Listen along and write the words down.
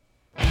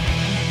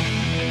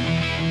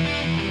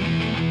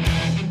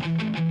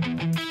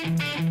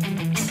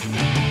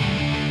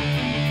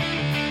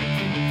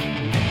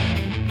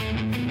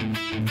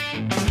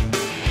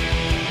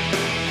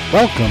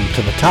Welcome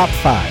to the Top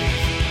 5.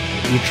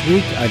 Each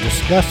week I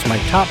discuss my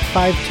top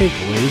 5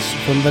 takeaways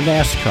from the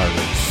NASCAR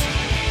race.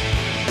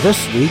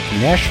 This week,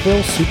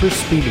 Nashville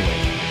Speedway.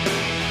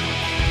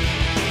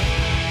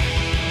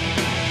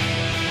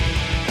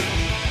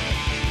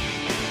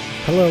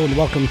 Hello and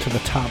welcome to the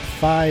Top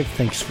 5.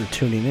 Thanks for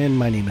tuning in.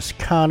 My name is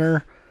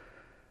Conor,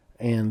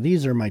 and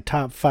these are my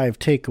top 5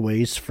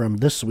 takeaways from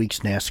this week's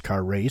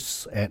NASCAR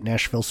race at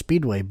Nashville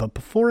Speedway. But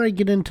before I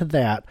get into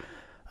that,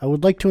 I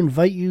would like to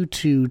invite you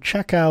to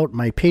check out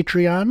my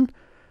Patreon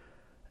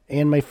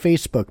and my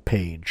Facebook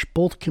page.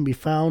 Both can be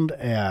found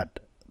at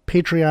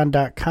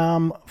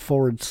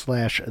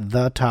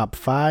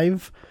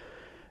patreon.com/thetop5.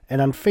 And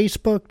on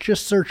Facebook,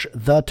 just search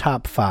The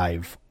Top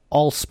 5,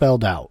 all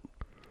spelled out.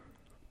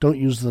 Don't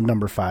use the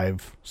number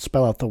 5,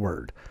 spell out the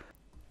word.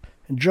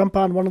 And jump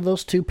on one of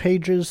those two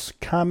pages,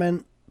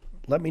 comment,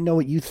 let me know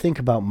what you think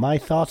about my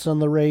thoughts on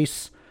the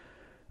race.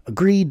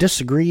 Agree,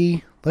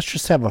 disagree, let's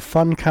just have a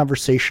fun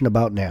conversation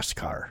about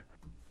NASCAR.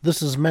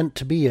 This is meant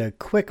to be a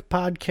quick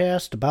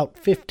podcast, about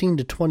 15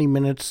 to 20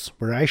 minutes,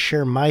 where I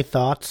share my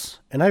thoughts,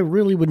 and I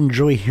really would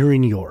enjoy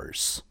hearing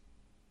yours.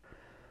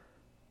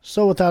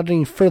 So without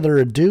any further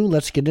ado,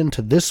 let's get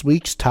into this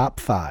week's Top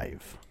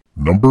 5.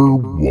 Number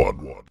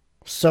 1.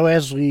 So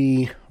as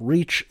we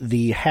reach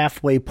the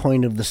halfway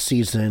point of the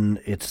season,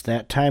 it's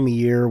that time of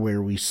year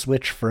where we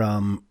switch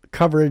from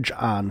coverage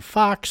on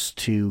Fox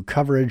to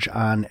coverage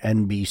on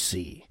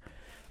NBC.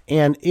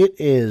 And it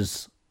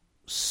is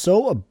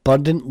so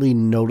abundantly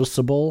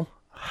noticeable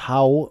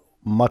how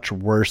much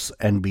worse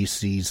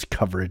NBC's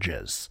coverage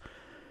is.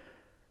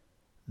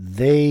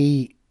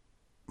 They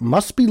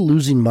must be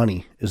losing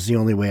money is the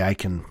only way I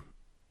can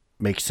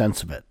make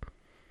sense of it.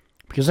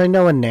 Because I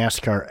know in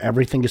NASCAR,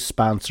 everything is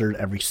sponsored,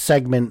 every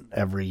segment,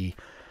 everything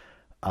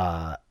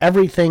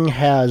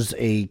has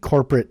a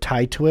corporate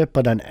tie to it,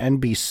 but on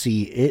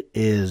NBC, it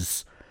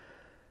is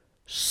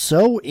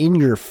so in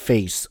your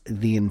face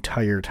the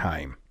entire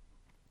time.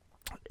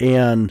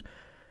 And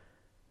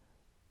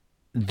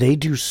they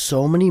do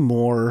so many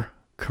more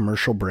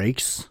commercial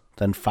breaks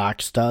than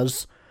Fox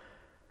does.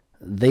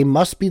 They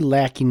must be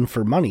lacking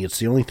for money. It's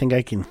the only thing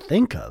I can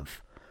think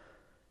of.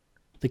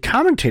 The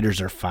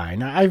commentators are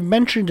fine. I've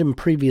mentioned in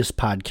previous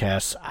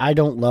podcasts, I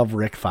don't love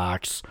Rick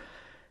Fox.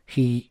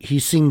 He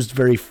seems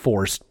very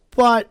forced,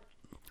 but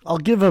I'll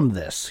give him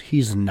this.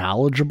 He's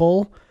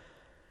knowledgeable.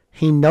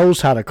 He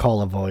knows how to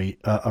call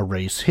a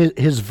race.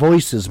 His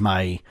voice is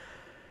my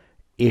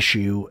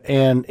issue,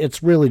 and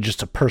it's really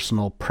just a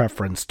personal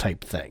preference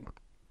type thing.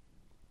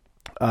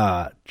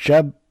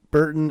 Jeb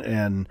Burton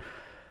and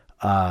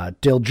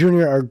Dale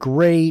Jr. are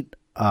great.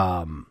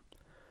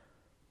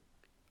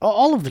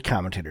 All of the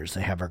commentators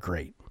they have are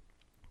great.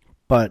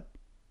 But,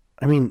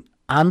 I mean,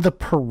 on the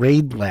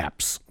parade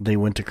laps, they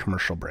went to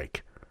commercial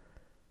break.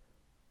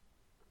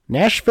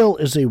 Nashville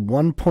is a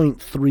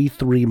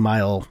 1.33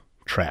 mile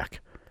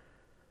track.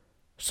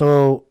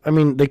 So, I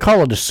mean, they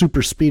call it a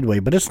super speedway,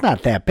 but it's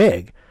not that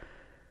big.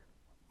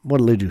 What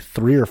do they do,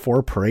 3 or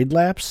 4 parade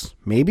laps?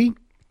 Maybe?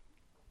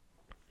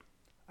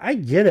 I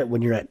get it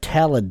when you're at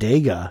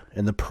Talladega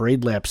and the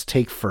parade laps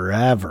take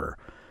forever.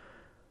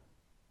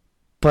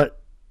 But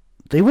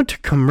they went to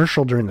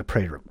commercial during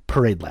the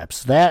parade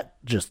laps. That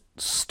just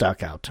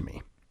stuck out to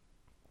me.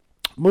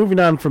 Moving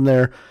on from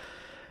there,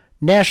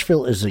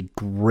 Nashville is a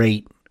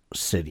great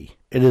city.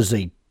 It is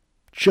a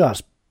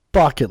just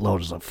bucket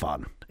loads of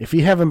fun. If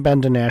you haven't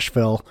been to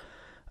Nashville,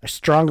 I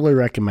strongly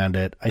recommend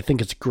it. I think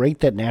it's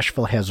great that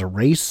Nashville has a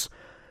race.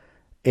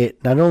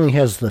 It not only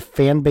has the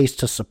fan base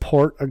to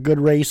support a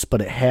good race,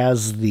 but it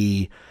has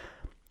the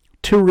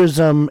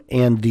tourism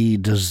and the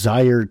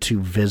desire to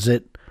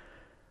visit.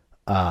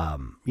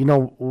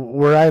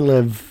 Where I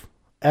live,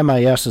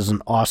 MIS is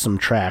an awesome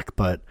track,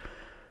 but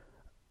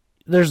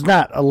there's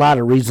not a lot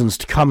of reasons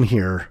to come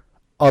here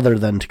other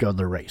than to go to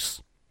the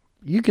race.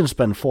 You can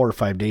spend 4 or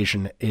 5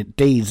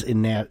 days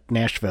in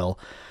Nashville,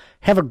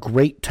 have a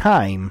great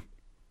time,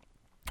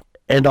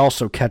 and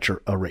also catch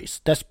a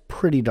race. That's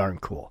pretty darn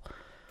cool.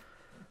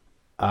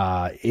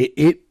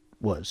 It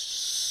was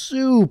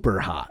super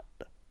hot.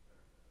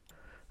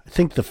 I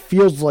think the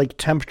feels like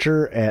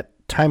temperature at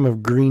time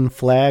of green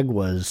flag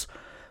was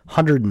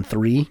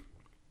 103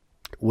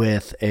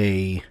 with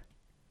a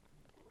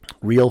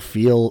real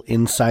feel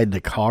inside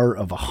the car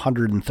of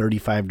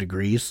 135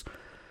 degrees.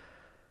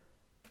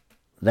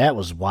 That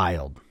was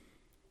wild.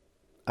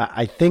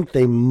 I think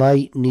they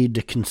might need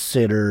to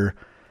consider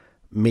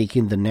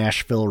making the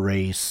Nashville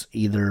race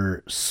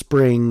either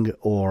spring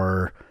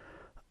or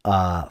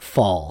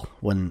fall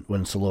when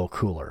it's a little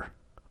cooler.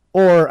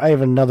 Or I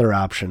have another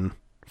option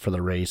for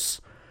the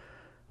race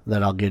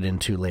that I'll get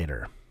into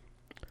later.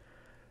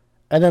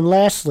 And then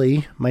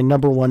lastly, my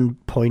number one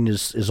point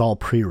is all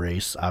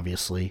pre-race,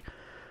 obviously.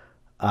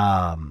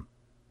 In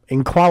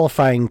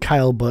qualifying,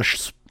 Kyle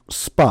Busch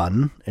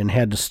spun and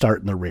had to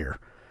start in the rear.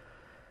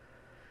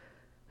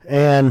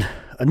 And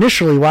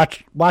initially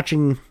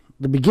watching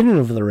the beginning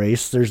of the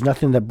race, there's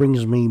nothing that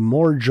brings me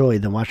more joy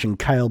than watching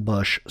Kyle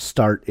Busch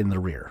start in the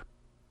rear.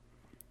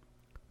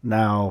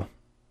 Now,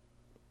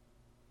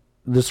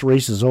 this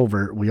race is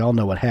over. We all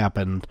know what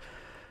happened.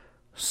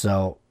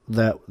 So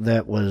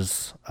that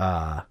was,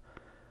 a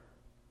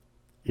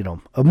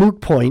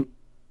moot point.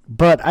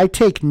 But I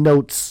take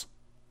notes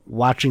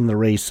watching the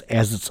race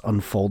as it's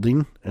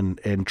unfolding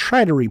and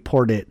try to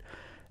report it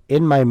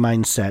in my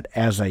mindset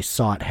as I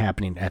saw it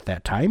happening at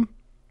that time.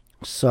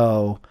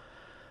 So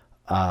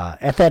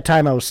at that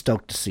time, I was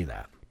stoked to see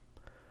that.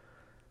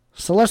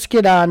 So let's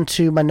get on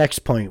to my next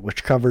point,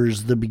 which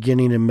covers the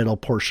beginning and middle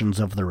portions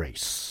of the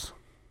race.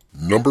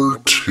 Number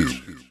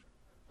 2.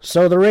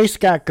 So the race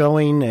got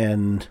going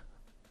and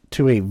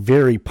to a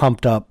very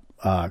pumped up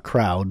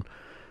crowd.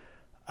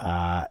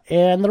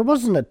 And there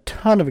wasn't a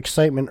ton of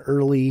excitement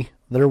early.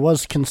 There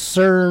was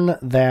concern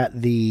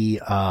that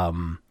the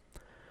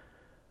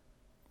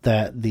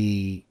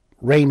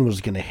rain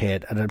was going to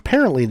hit, and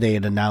apparently they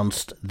had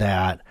announced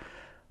that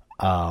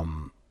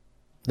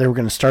they were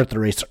going to start the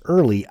race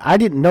early. I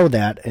didn't know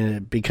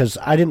that because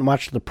I didn't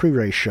watch the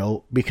pre-race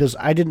show, because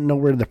I didn't know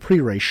where the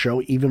pre-race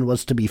show even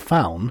was to be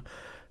found.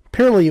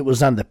 Apparently it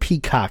was on the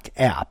Peacock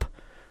app.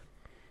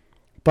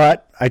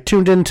 But I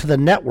tuned into the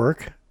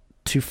network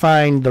to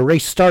find the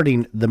race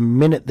starting the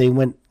minute they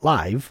went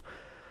live,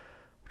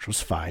 which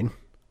was fine.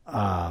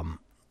 But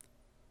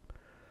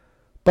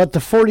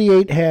the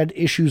 48 had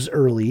issues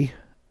early,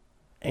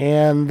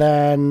 and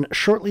then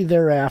shortly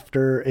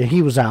thereafter,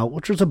 he was out,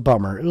 which was a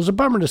bummer. It was a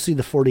bummer to see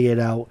the 48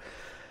 out.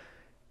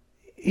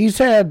 He's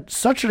had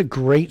such a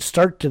great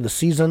start to the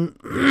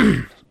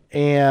season,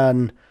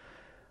 and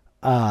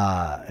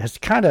has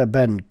kind of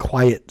been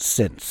quiet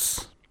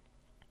since.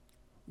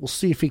 We'll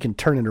see if he can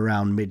turn it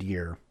around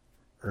mid-year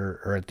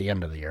or at the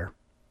end of the year.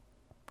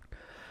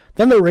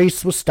 Then the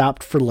race was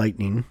stopped for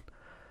lightning,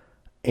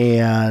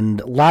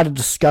 and a lot of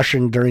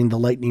discussion during the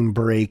lightning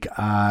break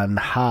on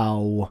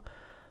how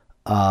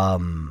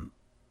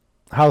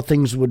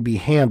things would be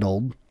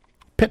handled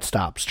pit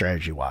stop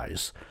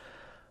strategy-wise.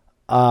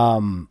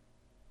 Everyone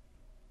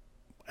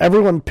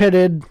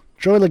pitted.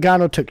 Joey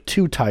Logano took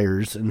 2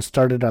 tires and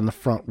started on the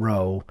front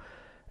row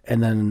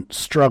and then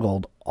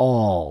struggled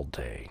all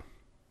day.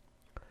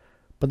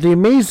 But the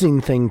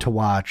amazing thing to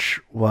watch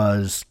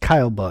was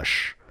Kyle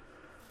Busch.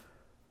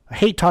 I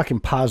hate talking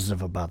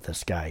positive about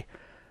this guy,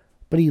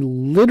 but he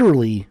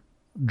literally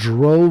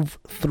drove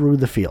through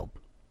the field.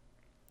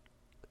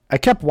 I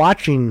kept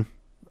watching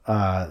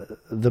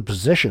the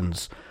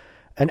positions,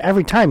 and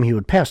every time he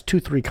would pass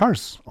 2-3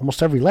 cars,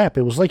 almost every lap.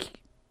 It was like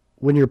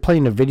when you're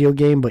playing a video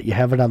game, but you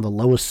have it on the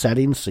lowest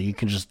settings so you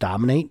can just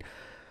dominate.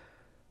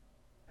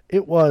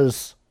 It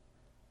was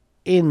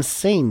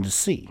insane to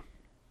see.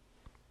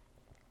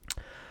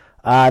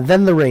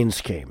 Then the rains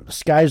came. The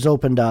skies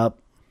opened up,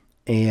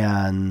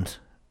 and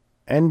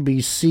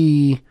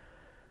NBC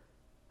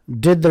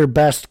did their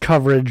best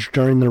coverage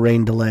during the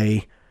rain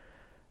delay.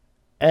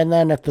 And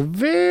then at the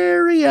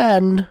very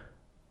end,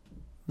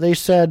 they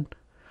said,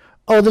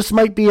 "Oh, this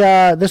might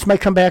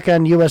come back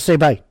on USA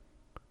by."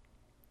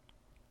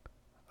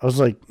 I was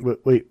like,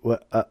 "Wait,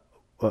 what?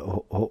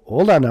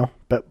 Hold on now,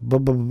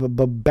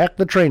 back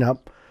the train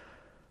up."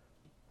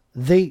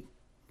 They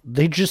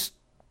just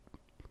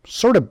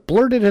sort of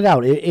blurted it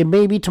out. It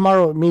may be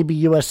tomorrow, it may be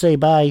USA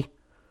by.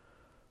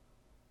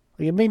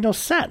 It made no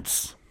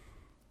sense.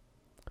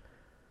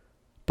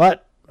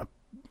 But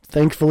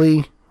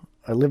thankfully,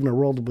 I live in a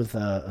world with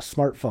a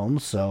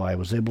smartphone, so I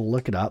was able to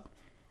look it up.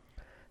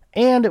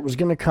 And it was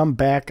going to come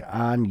back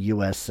on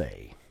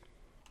USA.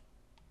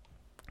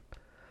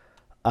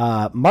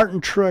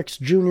 Martin Truex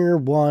Jr.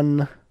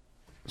 won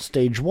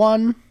stage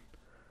 1.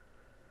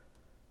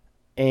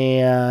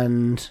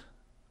 And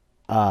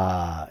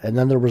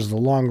then there was the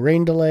long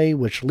rain delay,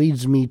 which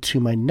leads me to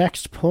my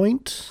next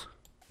point.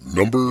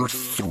 Number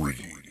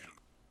 3.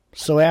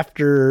 So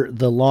after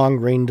the long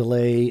rain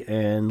delay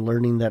and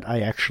learning that I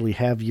actually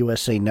have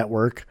USA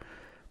Network,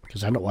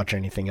 because I don't watch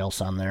anything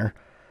else on there,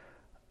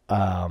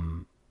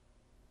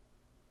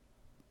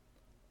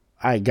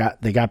 they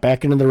got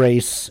back into the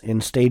race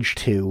in stage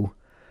 2.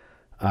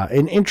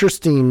 And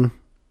interesting,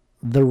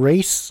 the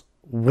race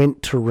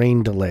went to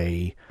rain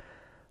delay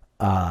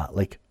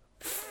like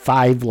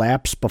 5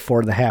 laps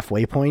before the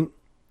halfway point.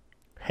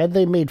 Had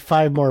they made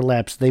 5 more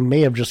laps, they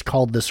may have just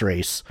called this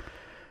race,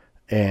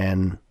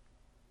 and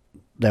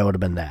that would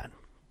have been that.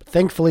 But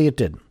thankfully, it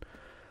didn't.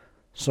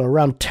 So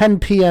around 10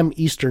 p.m.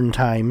 Eastern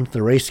time,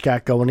 the race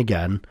got going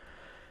again.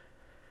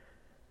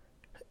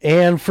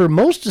 And for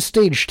most of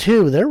stage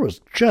 2, there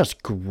was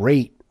just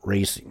great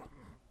racing.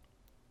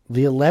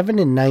 The 11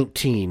 and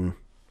 19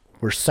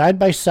 were side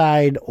by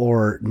side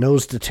or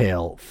nose to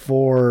tail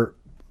for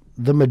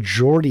the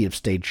majority of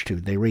stage 2.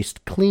 They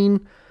raced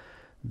clean.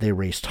 They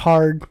raced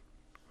hard.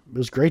 It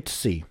was great to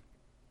see.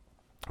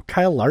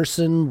 Kyle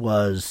Larson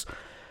was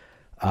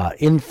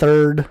in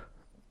third,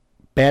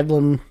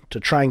 battling to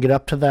try and get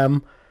up to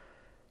them.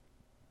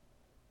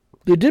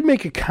 They did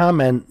make a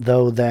comment,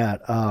 though,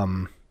 that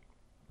Kyle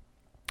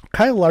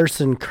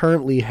Larson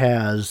currently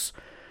has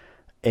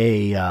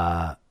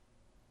a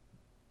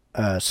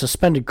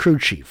suspended crew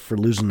chief for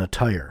losing a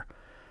tire.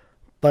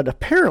 But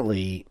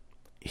apparently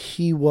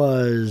he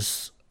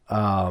was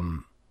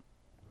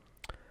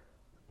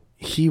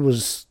he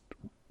was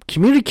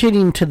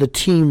communicating to the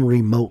team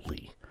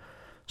remotely.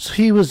 So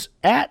he was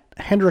at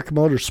Hendrick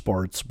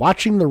Motorsports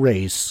watching the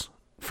race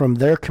from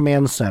their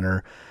command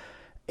center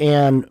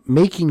and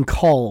making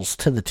calls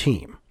to the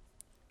team.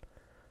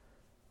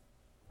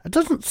 It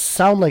doesn't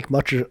sound like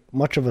much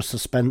of a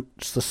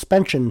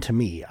suspension to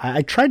me.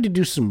 I tried to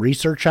do some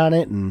research on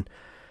it and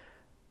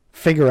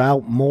figure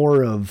out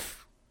more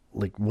of,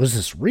 like, was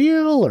this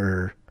real?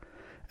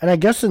 And I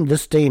guess in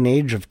this day and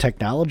age of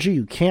technology,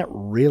 you can't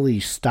really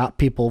stop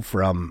people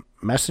from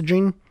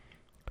messaging.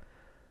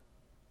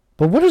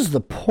 But what is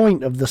the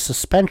point of the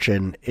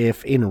suspension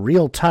if in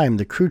real time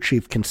the crew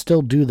chief can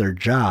still do their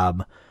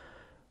job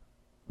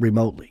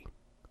remotely?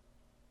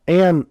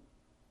 And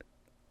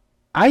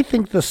I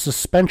think the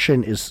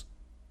suspension is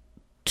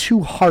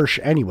too harsh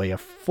anyway. A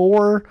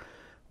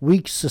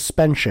 4-week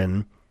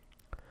suspension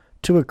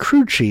to a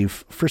crew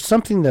chief for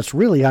something that's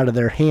really out of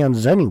their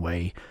hands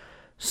anyway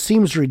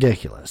seems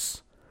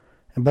ridiculous.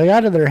 And by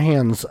out of their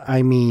hands,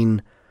 I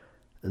mean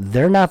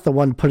they're not the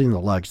one putting the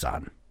lugs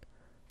on.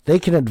 They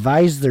can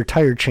advise their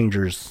tire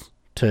changers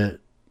to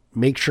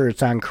make sure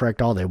it's on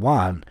correct all they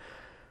want,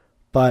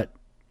 but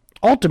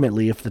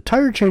ultimately, if the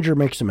tire changer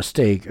makes a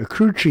mistake, a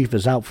crew chief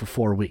is out for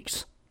 4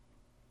 weeks.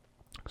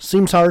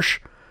 Seems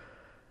harsh,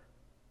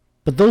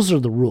 but those are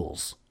the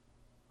rules.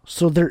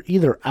 So they're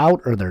either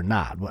out or they're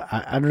not.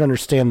 I don't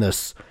understand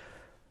this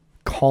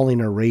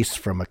calling a race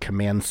from a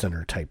command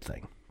center type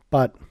thing,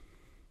 but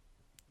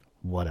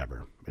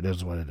whatever. It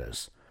is what it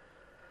is.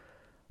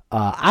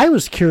 I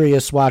was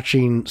curious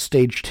watching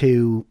Stage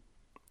 2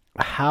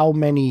 how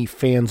many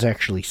fans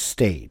actually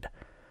stayed.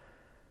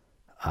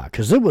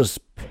 Because it was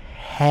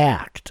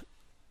packed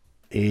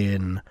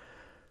in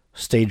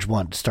Stage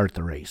 1 to start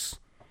the race.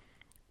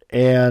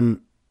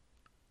 And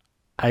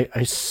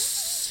I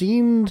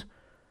seemed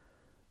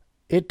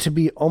it to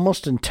be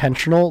almost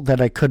intentional that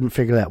I couldn't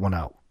figure that one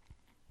out.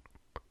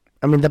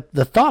 I mean,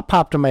 the thought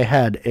popped in my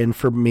head, and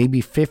for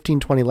maybe 15,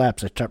 20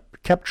 laps, I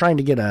kept trying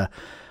to get a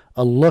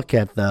look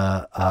at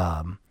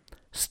the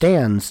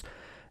stands,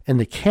 and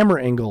the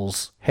camera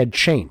angles had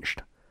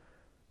changed.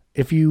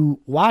 If you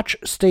watch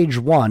Stage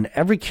 1,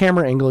 every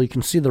camera angle, you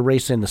can see the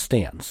race in the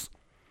stands.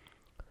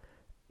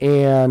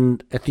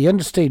 And at the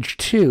end of Stage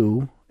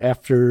 2,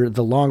 after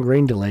the long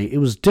rain delay, it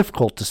was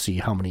difficult to see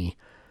how many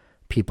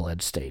people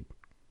had stayed.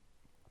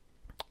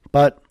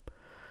 But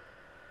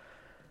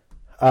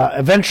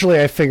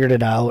eventually I figured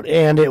it out,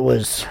 and it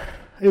was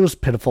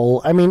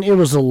pitiful. I mean, it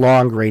was a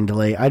long rain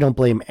delay. I don't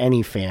blame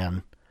any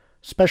fan,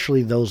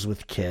 especially those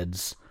with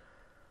kids,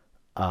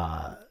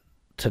 to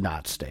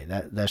not stay.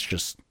 That's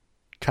just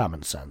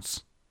common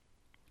sense.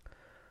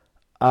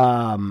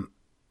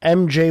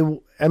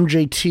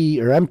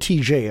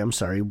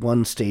 MTJ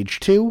won Stage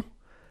 2.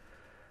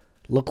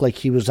 Looked like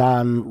he was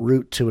en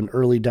route to an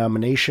early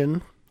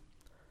domination.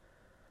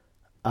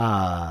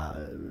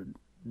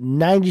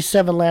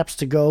 97 laps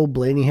to go.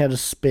 Blaney had a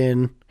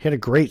spin. Had a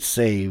great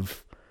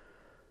save.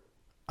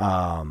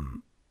 Other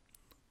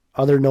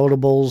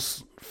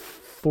notables,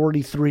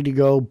 43 to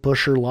go.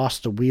 Buescher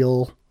lost a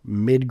wheel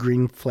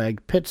mid-green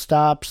flag pit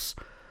stops.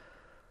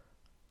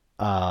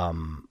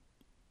 9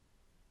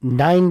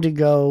 to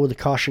go. The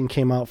caution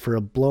came out for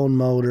a blown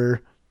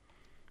motor.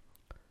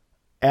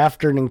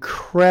 After an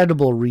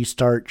incredible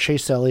restart,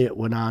 Chase Elliott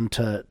went on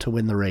to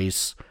win the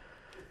race.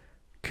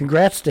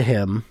 Congrats to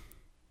him.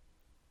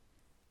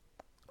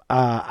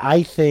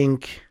 I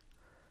think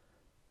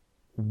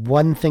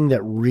one thing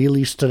that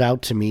really stood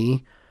out to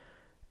me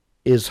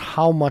is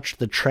how much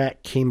the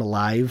track came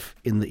alive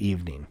in the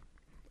evening.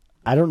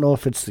 I don't know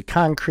if it's the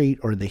concrete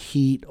or the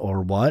heat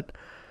or what,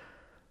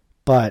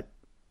 but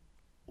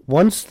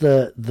once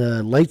the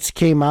lights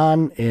came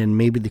on and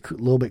maybe the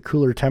little bit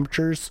cooler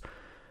temperatures,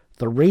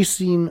 the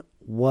racing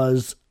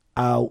was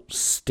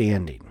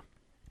outstanding.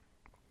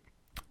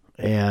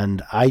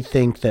 And I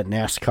think that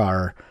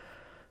NASCAR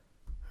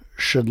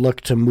should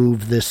look to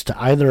move this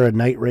to either a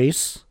night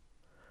race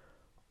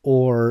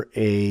or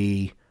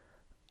a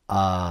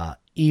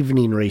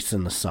evening race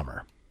in the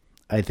summer.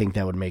 I think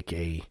that would make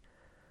a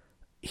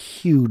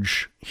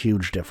huge,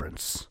 huge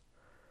difference.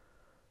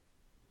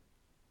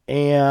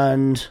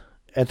 And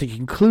at the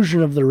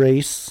conclusion of the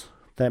race,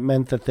 that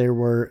meant that there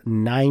were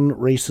 9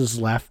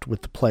 races left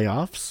with the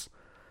playoffs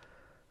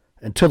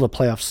until the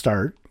playoffs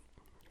start,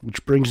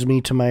 which brings me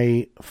to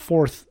my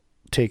 4th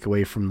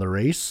takeaway from the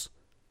race.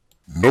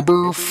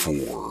 Number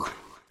 4.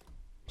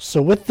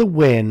 So with the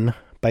win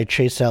by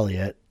Chase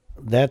Elliott,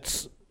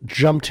 that's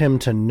jumped him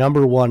to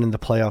number 1 in the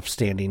playoff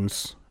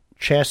standings.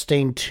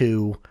 Chastain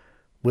 2,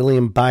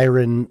 William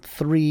Byron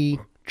 3,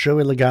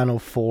 Joey Logano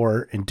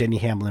 4, and Denny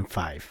Hamlin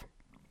 5.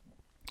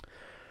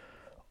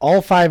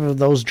 All 5 of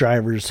those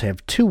drivers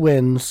have 2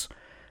 wins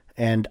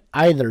and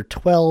either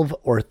 12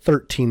 or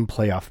 13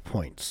 playoff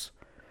points.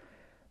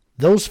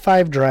 Those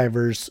 5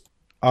 drivers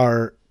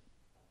are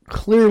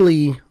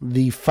clearly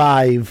the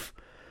 5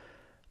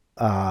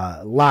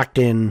 locked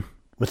in,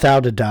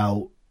 without a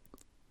doubt,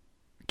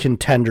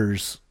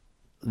 contenders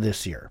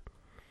this year.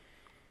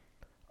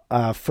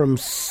 From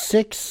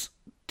 6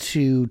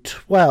 to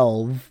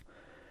 12,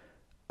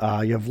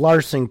 you have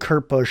Larson,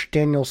 Kurt Busch,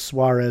 Daniel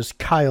Suarez,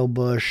 Kyle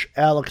Busch,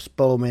 Alex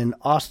Bowman,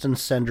 Austin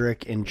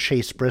Cindric, and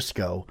Chase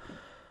Briscoe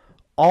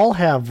all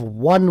have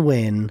one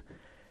win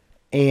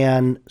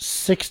and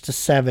 6 to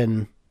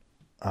 7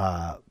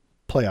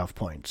 playoff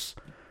points.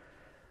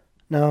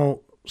 Now,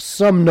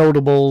 some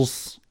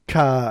notables,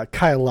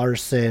 Kyle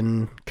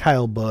Larson,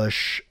 Kyle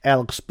Busch,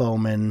 Alex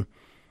Bowman,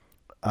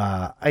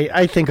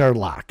 I think are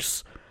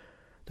locks.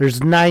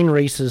 There's 9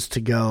 races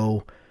to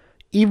go.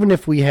 Even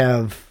if we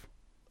have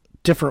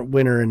different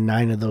winner in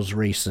 9 of those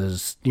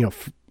races,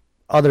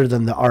 other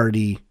than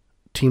the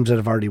teams that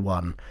have already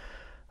won,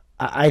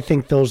 I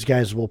think those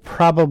guys will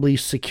probably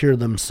secure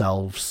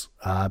themselves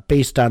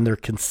based on their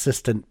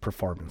consistent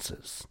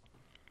performances.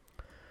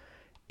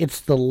 It's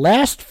the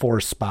last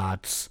 4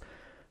 spots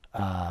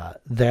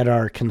that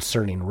are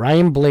concerning: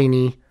 Ryan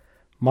Blaney,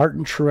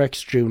 Martin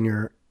Truex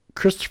Jr.,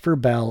 Christopher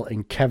Bell,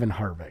 and Kevin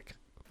Harvick.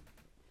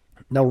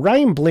 Now,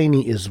 Ryan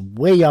Blaney is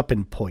way up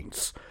in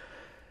points.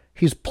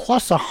 He's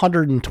plus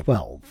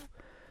 112.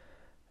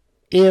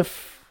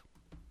 If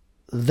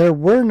there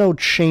were no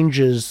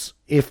changes,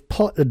 if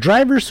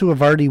drivers who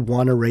have already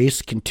won a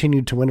race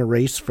continued to win a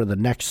race for the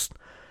next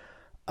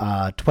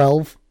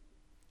 12,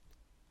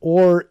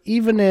 or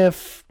even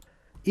if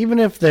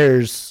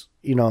there's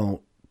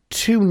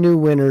 2 new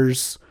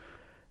winners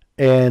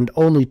and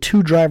only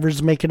 2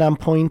 drivers make it on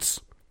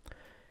points,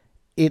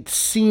 it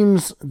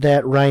seems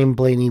that Ryan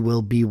Blaney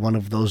will be one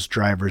of those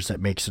drivers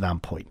that makes it on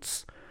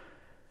points.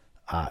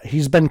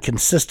 He's been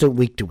consistent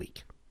week to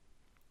week.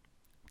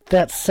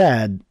 That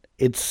said,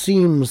 it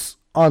seems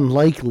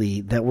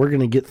unlikely that we're going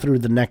to get through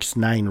the next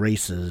 9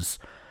 races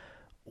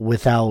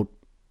without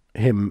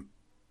him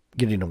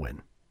getting a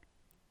win.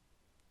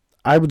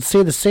 I would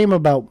say the same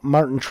about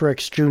Martin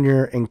Truex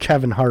Jr. and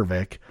Kevin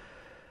Harvick.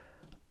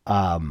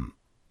 But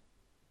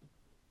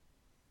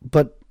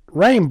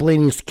Ryan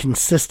Blaney's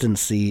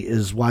consistency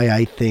is why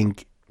I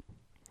think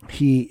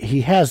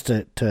he has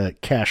to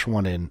cash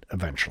one in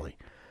eventually.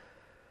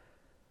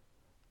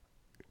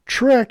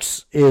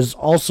 Truex is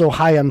also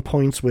high on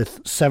points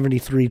with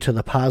 73 to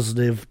the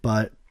positive,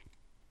 but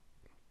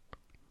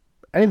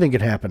anything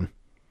could happen.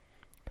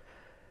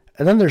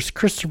 And then there's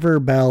Christopher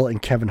Bell and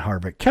Kevin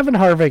Harvick. Kevin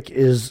Harvick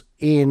is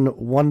in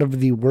one of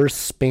the worst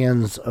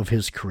spans of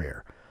his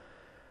career.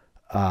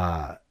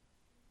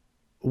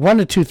 One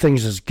of 2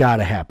 things has got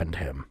to happen to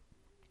him.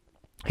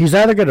 He's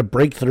either going to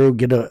break through,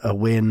 get a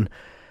win,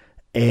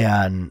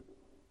 and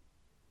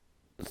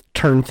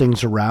turn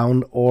things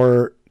around,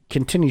 or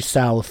continue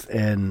south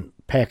and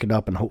pack it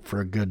up and hope for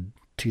a good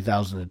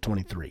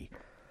 2023.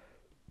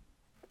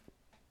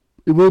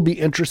 It will be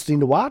interesting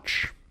to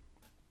watch.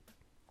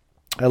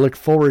 I look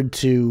forward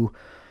to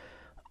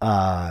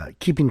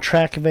keeping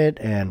track of it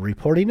and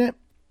reporting it,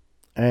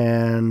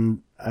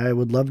 and I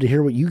would love to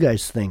hear what you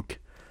guys think.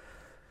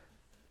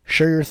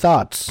 Share your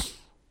thoughts.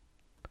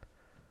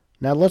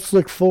 Now let's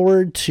look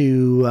forward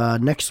to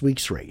next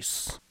week's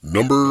race.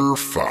 Number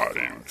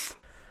 5.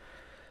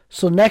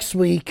 So next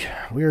week,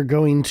 we are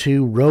going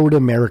to Road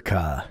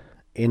America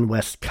in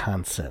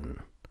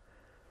Wisconsin.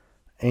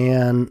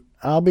 And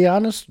I'll be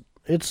honest,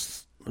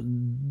 it's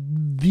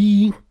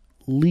the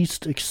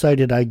least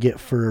excited I get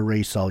for a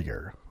race all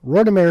year.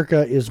 Road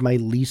America is my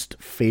least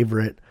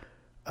favorite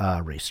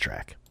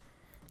racetrack.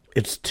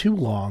 It's too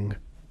long.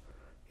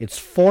 It's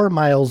 4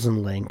 miles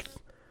in length.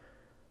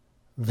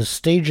 The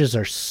stages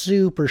are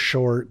super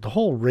short. The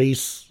whole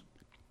race,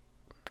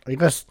 I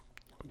guess,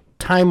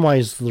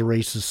 time-wise, the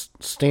race is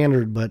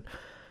standard, but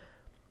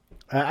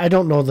I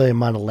don't know the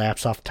amount of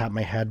laps off the top of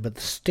my head, but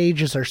the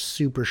stages are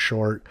super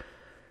short.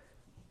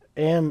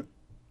 And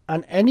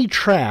on any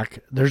track,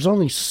 there's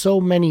only so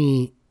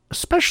many,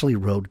 especially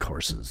road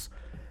courses,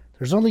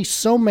 there's only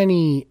so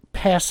many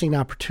passing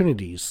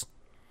opportunities.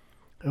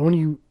 And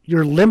when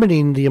you're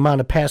limiting the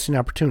amount of passing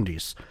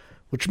opportunities,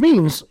 which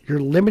means you're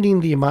limiting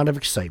the amount of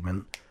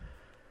excitement.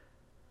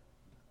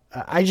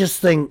 I just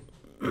think,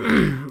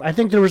 I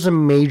think there was a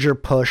major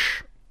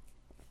push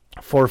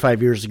 4 or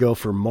 5 years ago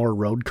for more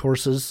road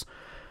courses,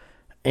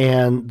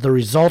 and the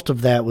result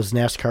of that was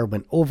NASCAR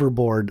went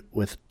overboard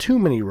with too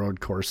many road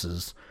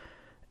courses,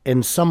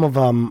 and some of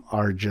them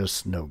are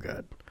just no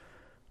good.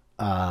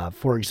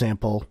 For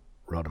example,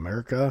 Road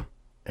America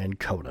and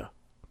COTA.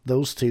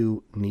 Those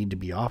 2 need to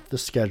be off the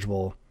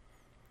schedule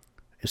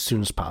as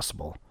soon as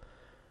possible.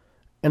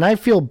 And I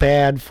feel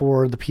bad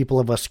for the people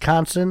of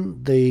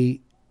Wisconsin. The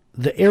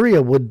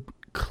area would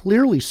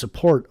clearly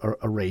support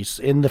a race,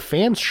 and the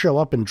fans show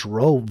up in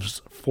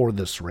droves for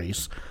this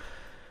race,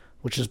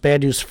 which is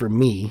bad news for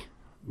me,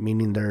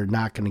 meaning they're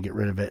not going to get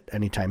rid of it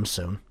anytime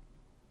soon.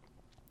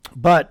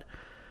 But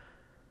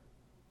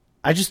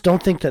I just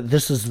don't think that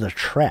this is the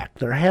track.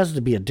 There has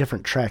to be a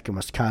different track in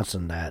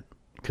Wisconsin that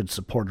could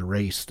support a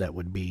race that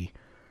would be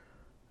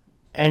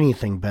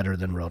anything better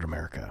than Road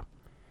America.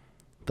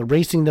 The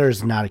racing there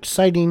is not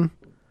exciting.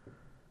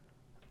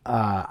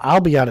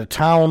 I'll be out of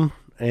town,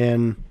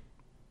 and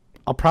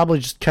I'll probably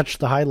just catch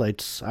the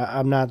highlights.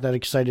 I'm not that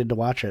excited to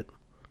watch it.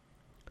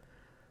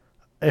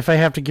 If I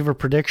have to give a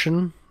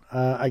prediction,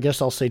 I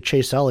guess I'll say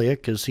Chase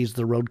Elliott because he's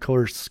the road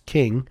course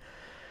king.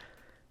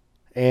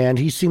 And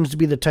he seems to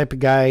be the type of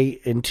guy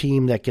and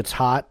team that gets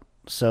hot.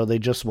 So they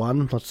just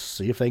won. Let's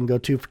see if they can go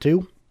 2 for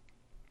 2.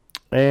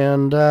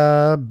 And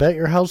bet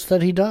your house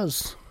that he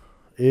does.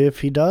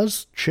 If he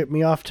does, chip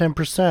me off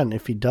 10%.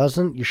 If he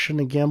doesn't, you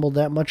shouldn't have gambled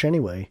that much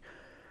anyway.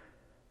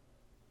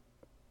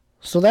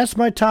 So that's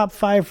my top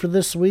 5 for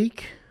this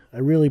week. I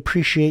really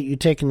appreciate you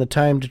taking the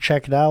time to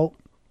check it out.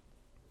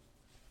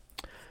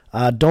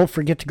 Don't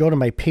forget to go to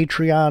my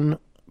Patreon,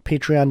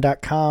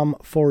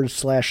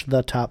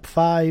 patreon.com/the top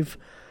 5.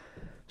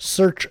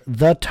 Search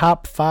the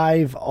top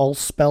 5 all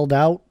spelled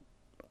out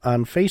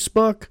on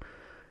Facebook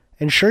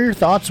and share your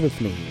thoughts with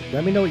me.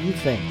 Let me know what you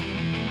think.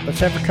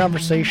 Let's have a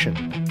conversation.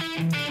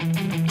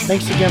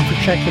 Thanks again for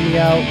checking me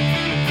out.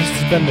 This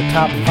has been the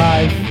top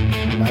 5,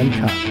 and I'm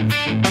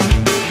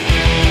Conor.